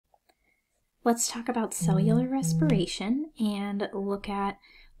Let's talk about cellular respiration and look at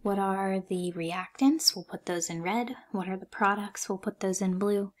what are the reactants. We'll put those in red. What are the products? We'll put those in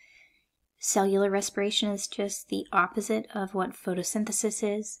blue. Cellular respiration is just the opposite of what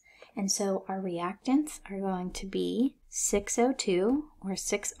photosynthesis is. And so our reactants are going to be 6O2 or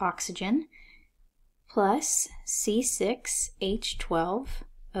 6-oxygen plus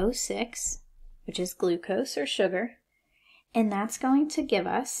C6H12O6, which is glucose or sugar. And that's going to give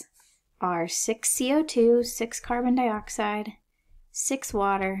us our 6 CO2, 6 carbon dioxide, 6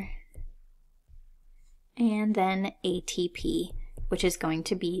 water, and then ATP, which is going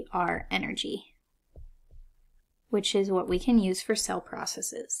to be our energy, which is what we can use for cell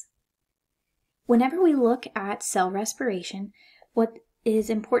processes. Whenever we look at cell respiration, what is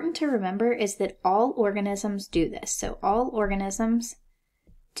important to remember is that all organisms do this. So all organisms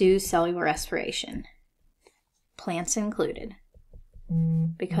do cellular respiration, plants included,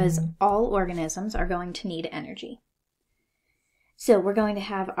 because all organisms are going to need energy. So we're going to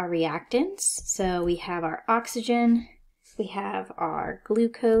have our reactants. So we have our oxygen, we have our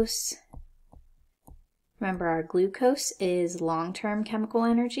glucose. Remember, our glucose is long-term chemical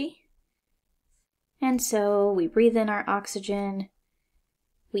energy. And so we breathe in our oxygen,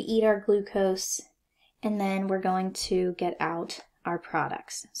 we eat our glucose, and then we're going to get out our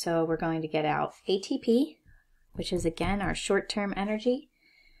products. So we're going to get out ATP, which is again our short-term energy,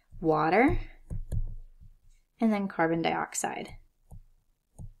 water, and then carbon dioxide.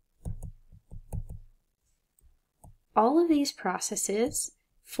 All of these processes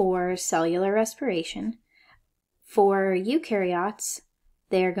for cellular respiration, for eukaryotes,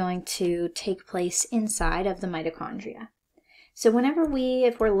 they're going to take place inside of the mitochondria. So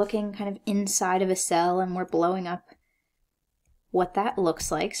if we're looking kind of inside of a cell and we're blowing up what that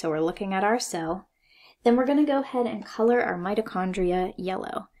looks like, so we're looking at our cell, then we're going to go ahead and color our mitochondria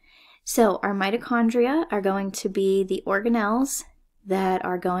yellow. So our mitochondria are going to be the organelles that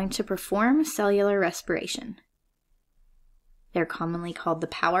are going to perform cellular respiration. They're commonly called the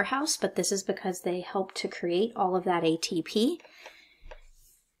powerhouse, but this is because they help to create all of that ATP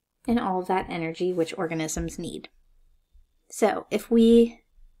and all of that energy which organisms need. So if we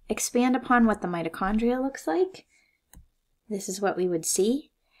expand upon what the mitochondria looks like, this is what we would see.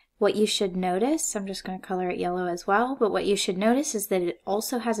 What you should notice, I'm just going to color it yellow as well, but what you should notice is that it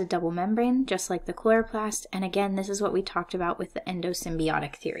also has a double membrane, just like the chloroplast, and again, this is what we talked about with the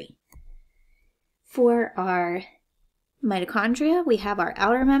endosymbiotic theory. For our mitochondria, we have our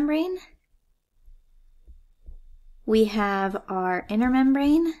outer membrane, we have our inner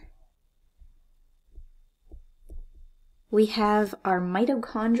membrane, we have our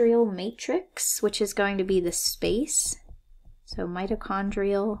mitochondrial matrix, which is going to be the space. So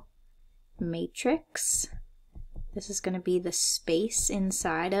mitochondrial matrix, this is going to be the space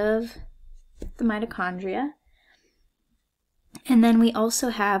inside of the mitochondria. And then we also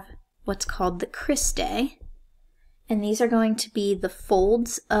have what's called the cristae, and these are going to be the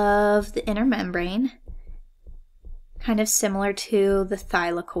folds of the inner membrane, kind of similar to the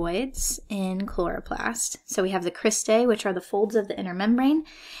thylakoids in chloroplast. So we have the cristae, which are the folds of the inner membrane,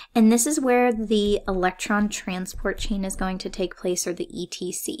 and this is where the electron transport chain is going to take place, or the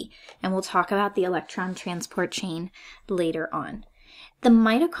ETC. And we'll talk about the electron transport chain later on. The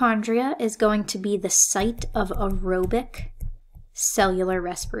mitochondria is going to be the site of aerobic cellular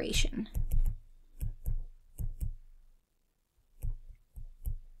respiration.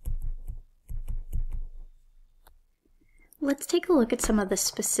 Let's take a look at some of the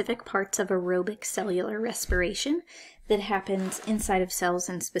specific parts of aerobic cellular respiration that happens inside of cells,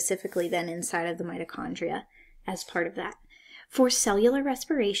 and specifically then inside of the mitochondria as part of that. For cellular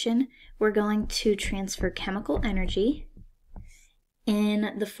respiration, we're going to transfer chemical energy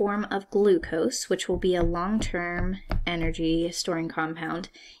in the form of glucose, which will be a long-term energy storing compound,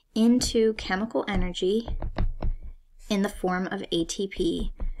 into chemical energy in the form of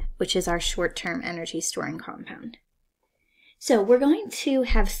ATP, which is our short-term energy storing compound. So we're going to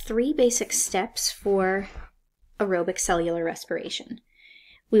have 3 basic steps for aerobic cellular respiration.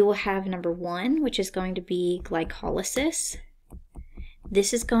 We will have number 1, which is going to be glycolysis.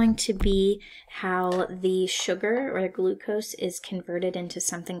 This is going to be how the sugar or the glucose is converted into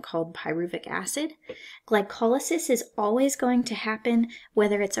something called pyruvic acid. Glycolysis is always going to happen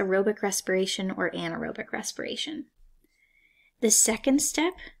whether it's aerobic respiration or anaerobic respiration. The second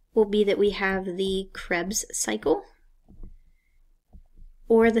step will be that we have the Krebs cycle,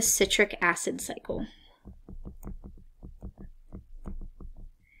 or the citric acid cycle.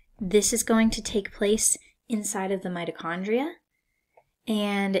 This is going to take place inside of the mitochondria,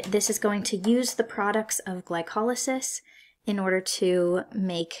 and this is going to use the products of glycolysis in order to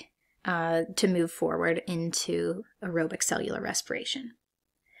make to move forward into aerobic cellular respiration.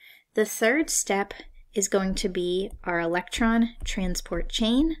 The third step is going to be our electron transport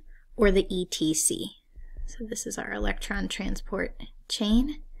chain, or the ETC. So this is our electron transport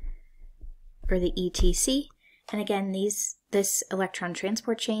chain, or the ETC. And again, this electron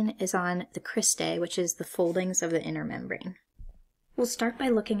transport chain is on the cristae, which is the foldings of the inner membrane. We'll start by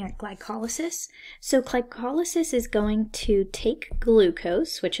looking at glycolysis. So glycolysis is going to take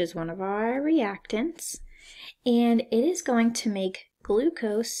glucose, which is one of our reactants, and it is going to make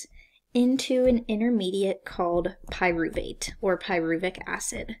glucose into an intermediate called pyruvate, or pyruvic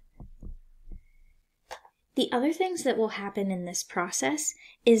acid. The other things that will happen in this process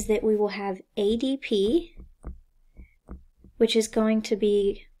is that we will have ADP, which is going to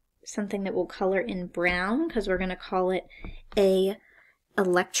be something that we'll color in brown because we're going to call it a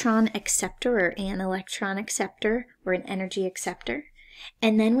electron acceptor, or an electron acceptor, or an energy acceptor.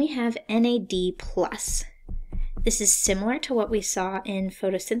 And then we have NAD+. This is similar to what we saw in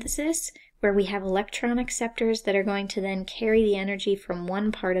photosynthesis, where we have electron acceptors that are going to then carry the energy from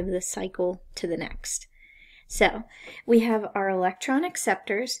one part of the cycle to the next. So we have our electron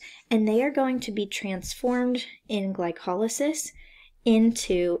acceptors, and they are going to be transformed in glycolysis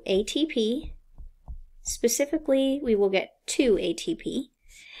into ATP. Specifically, we will get 2 ATP,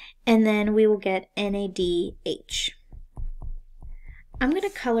 and then we will get NADH. I'm going to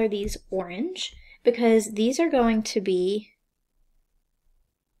color these orange because these are going to be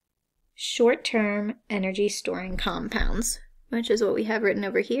short-term energy storing compounds, which is what we have written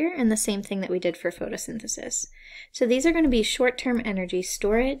over here, and the same thing that we did for photosynthesis. So these are going to be short-term energy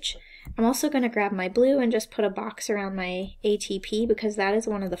storage. I'm also going to grab my blue and just put a box around my ATP because that is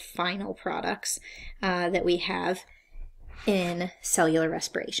one of the final products that we have in cellular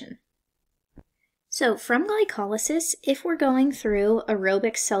respiration. So from glycolysis, if we're going through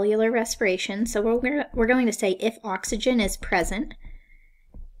aerobic cellular respiration, so we're going to say if oxygen is present,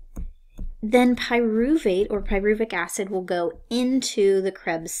 then pyruvate, or pyruvic acid, will go into the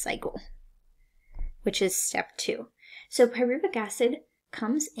Krebs cycle, which is step 2. So pyruvic acid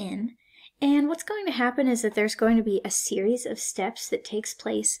comes in, and what's going to happen is that there's going to be a series of steps that takes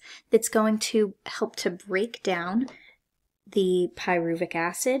place that's going to help to break down the pyruvic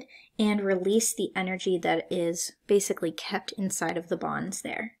acid and release the energy that is basically kept inside of the bonds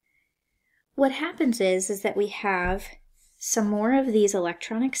there. What happens is that we have some more of these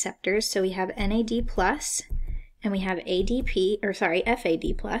electron acceptors. So we have NAD+, and we have FAD+.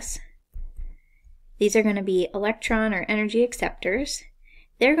 These are going to be electron or energy acceptors.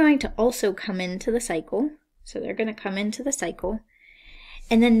 They're going to also come into the cycle. So they're going to come into the cycle.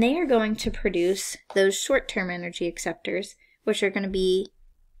 And then they are going to produce those short-term energy acceptors, which are going to be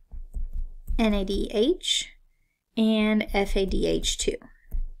NADH and FADH2.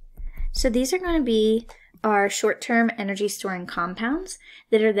 So these are going to be our short-term energy storing compounds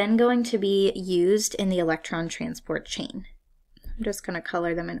that are then going to be used in the electron transport chain. I'm just going to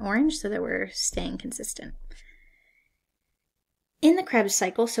color them in orange so that we're staying consistent. In the Krebs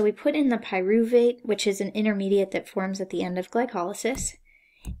cycle, so we put in the pyruvate, which is an intermediate that forms at the end of glycolysis.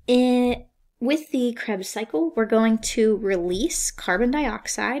 With the Krebs cycle, we're going to release carbon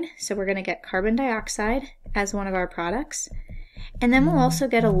dioxide. So we're going to get carbon dioxide as one of our products. And then we'll also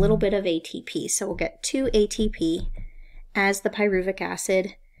get a little bit of ATP. So we'll get 2 ATP as the pyruvic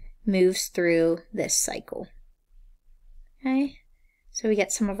acid moves through this cycle. Okay, so we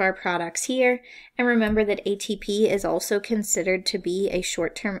get some of our products here. And remember that ATP is also considered to be a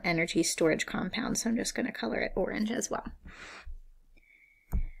short-term energy storage compound. So I'm just going to color it orange as well.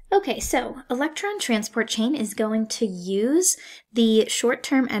 Okay, so electron transport chain is going to use the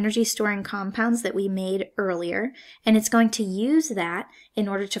short-term energy storing compounds that we made earlier, and it's going to use that in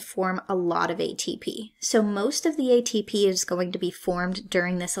order to form a lot of ATP. So most of the ATP is going to be formed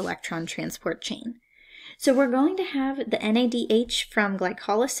during this electron transport chain. So we're going to have the NADH from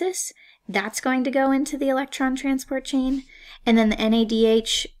glycolysis. That's going to go into the electron transport chain, and then the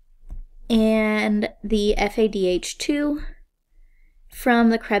NADH and the FADH2 from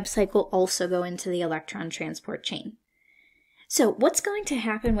the Krebs cycle also go into the electron transport chain. So what's going to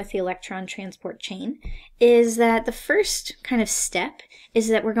happen with the electron transport chain is that the first kind of step is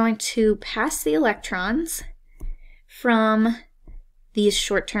that we're going to pass the electrons from these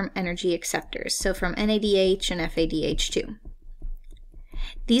short-term energy acceptors, so from NADH and FADH2.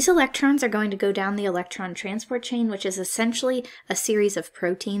 These electrons are going to go down the electron transport chain, which is essentially a series of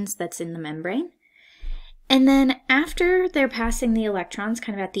proteins that's in the membrane. And then after they're passing the electrons,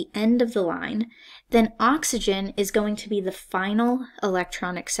 kind of at the end of the line, then oxygen is going to be the final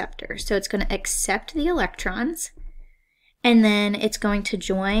electron acceptor. So it's going to accept the electrons, and then it's going to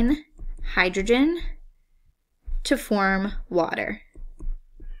join hydrogen to form water.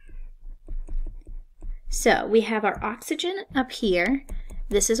 So we have our oxygen up here.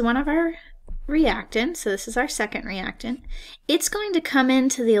 This is one of our reactants, so this is our second reactant. It's going to come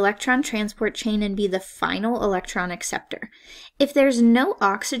into the electron transport chain and be the final electron acceptor. If there's no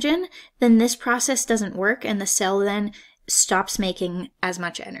oxygen, then this process doesn't work and the cell then stops making as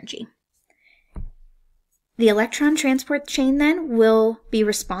much energy. The electron transport chain then will be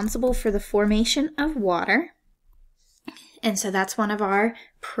responsible for the formation of water. And so that's one of our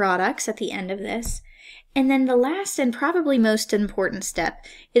products at the end of this. And then the last and probably most important step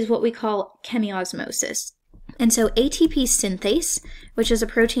is what we call chemiosmosis. And so ATP synthase, which is a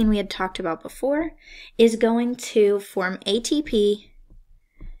protein we had talked about before, is going to form ATP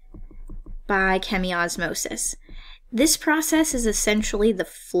by chemiosmosis. This process is essentially the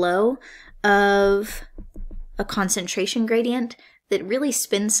flow of a concentration gradient that really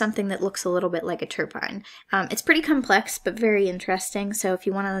spins something that looks a little bit like a terpene. It's pretty complex, but very interesting. So if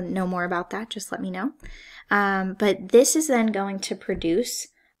you want to know more about that, just let me know. But this is then going to produce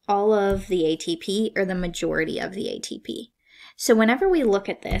all of the ATP, or the majority of the ATP. So whenever we look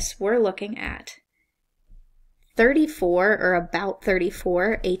at this, we're looking at 34 or about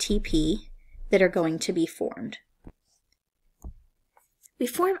 34 ATP that are going to be formed. We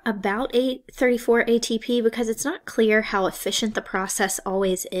form about 34 ATP because it's not clear how efficient the process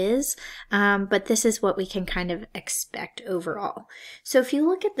always is, but this is what we can kind of expect overall. So if you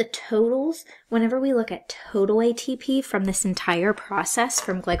look at the totals, whenever we look at total ATP from this entire process,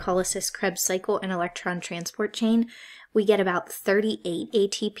 from glycolysis, Krebs cycle, and electron transport chain, we get about 38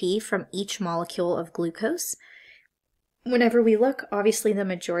 ATP from each molecule of glucose. Whenever we look, obviously the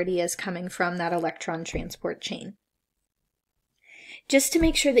majority is coming from that electron transport chain. Just to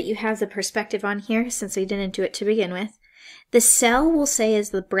make sure that you have the perspective on here, since we didn't do it to begin with, the cell we'll say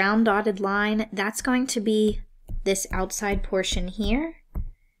is the brown dotted line. That's going to be this outside portion here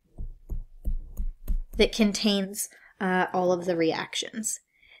that contains all of the reactions.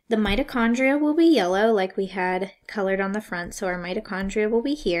 The mitochondria will be yellow, like we had colored on the front, so our mitochondria will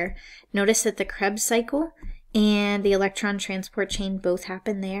be here. Notice that the Krebs cycle and the electron transport chain both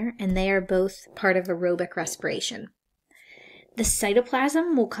happen there, and they are both part of aerobic respiration. The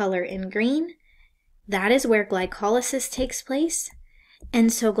cytoplasm will color in green. That is where glycolysis takes place.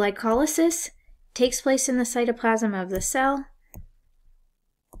 And so glycolysis takes place in the cytoplasm of the cell.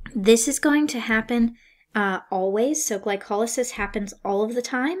 This is going to happen always, so glycolysis happens all of the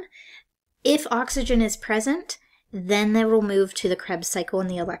time. If oxygen is present, then they will move to the Krebs cycle and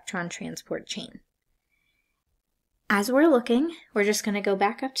the electron transport chain. As we're looking, we're just going to go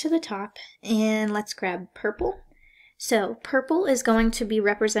back up to the top and let's grab purple. So purple is going to be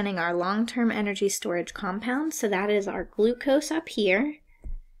representing our long-term energy storage compound. So that is our glucose up here.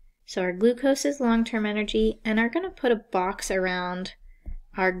 So our glucose is long-term energy, and are going to put a box around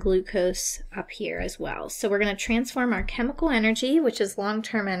our glucose up here as well. So we're going to transform our chemical energy, which is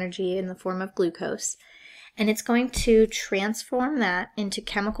long-term energy in the form of glucose, and it's going to transform that into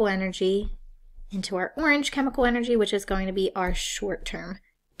chemical energy, into our orange chemical energy, which is going to be our short-term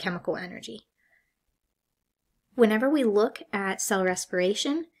chemical energy. Whenever we look at cell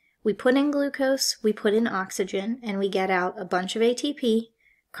respiration, we put in glucose, we put in oxygen, and we get out a bunch of ATP,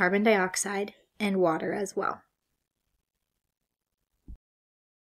 carbon dioxide, and water as well.